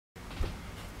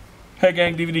Hey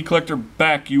gang, DVD collector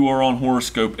back. You are on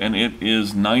Horoscope, and it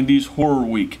is 90s horror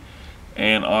week.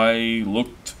 And I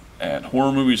looked at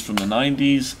horror movies from the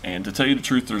 90s, and to tell you the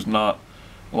truth, there's not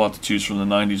a lot to choose from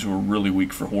the 90s who are really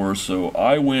weak for horror. So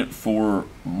I went for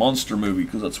monster movie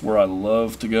because that's where I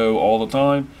love to go all the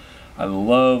time. I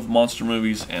love monster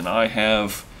movies, and I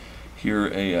have here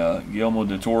a Guillermo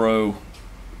del Toro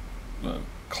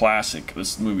classic.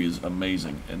 This movie is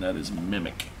amazing, and that is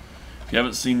Mimic. If you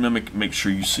haven't seen Mimic, make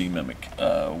sure you see Mimic.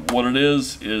 What it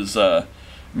is Mira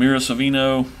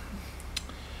Sorvino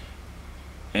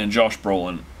and Josh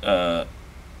Brolin.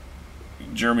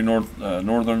 Jeremy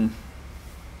Northern,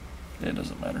 it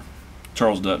doesn't matter.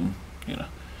 Charles Dutton,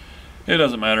 it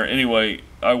doesn't matter. Anyway,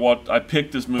 I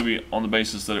picked this movie on the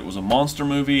basis that it was a monster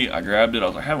movie. I grabbed it. I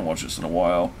was like, I haven't watched this in a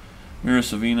while. Mira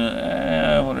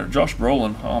Sorvino, whatever. Josh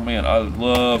Brolin, oh man, I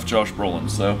love Josh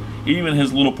Brolin. So even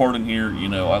his little part in here,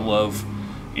 I love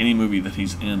any movie that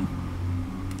he's in.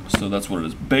 So that's what it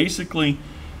is. Basically,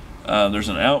 there's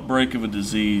an outbreak of a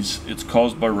disease. It's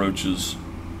caused by roaches.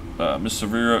 Miss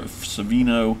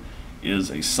Sorvino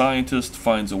is a scientist,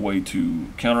 finds a way to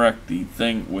counteract the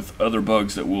thing with other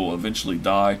bugs that will eventually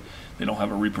die. They don't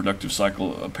have a reproductive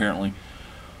cycle, apparently.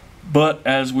 But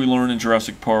as we learn in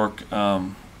Jurassic Park,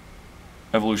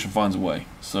 evolution finds a way.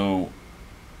 So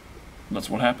that's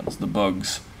what happens. The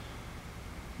bugs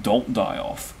don't die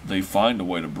off. They find a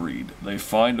way to breed. They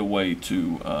find a way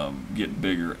to get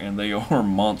bigger, and they are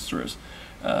monstrous.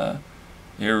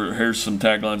 Here's some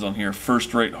taglines on here.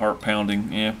 First-rate heart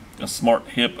pounding, yeah. A smart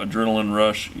hip adrenaline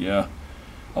rush, yeah.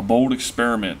 A bold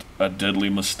experiment, a deadly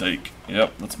mistake.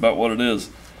 Yep, that's about what it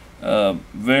is.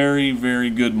 Very, very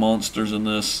good monsters in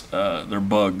this. They're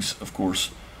bugs, of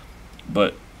course,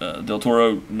 but Del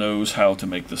Toro knows how to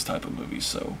make this type of movie.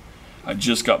 So I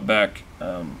just got back.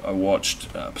 I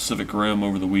watched Pacific Rim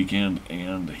over the weekend,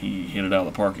 and he hit it out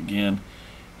of the park again.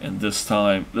 And this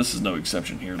time, this is no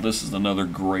exception here. This is another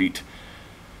great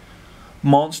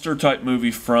monster type movie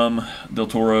from Del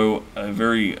Toro. A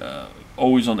very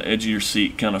always on the edge of your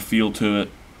seat kind of feel to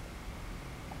it.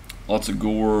 Lots of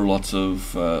gore, lots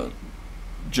of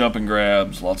jump and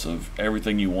grabs, lots of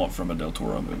everything you want from a Del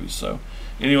Toro movie. So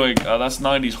anyway, that's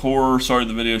 90s horror. Sorry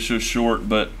the video is so short,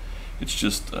 but it's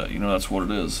just, that's what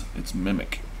it is. It's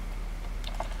Mimic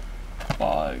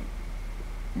by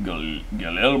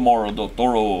Guillermo del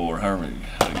Toro, or how do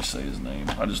you say his name?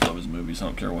 I just love his movies. I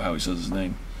don't care how he says his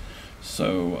name.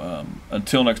 So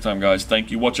until next time, guys,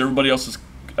 thank you. Watch everybody else's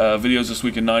videos this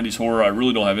week in 90s horror. I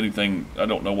really don't have anything. I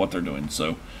don't know what they're doing.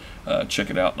 So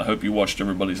check it out, and I hope you watched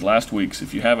everybody's last week's.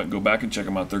 If you haven't, go back and check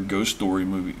them out. They're ghost story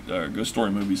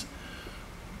movies.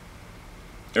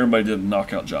 Everybody did a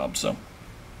knockout job. So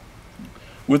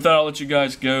with that, I'll let you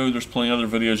guys go. There's plenty of other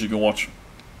videos you can watch.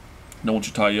 Don't want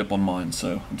to tie you up on mine.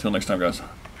 So until next time, guys.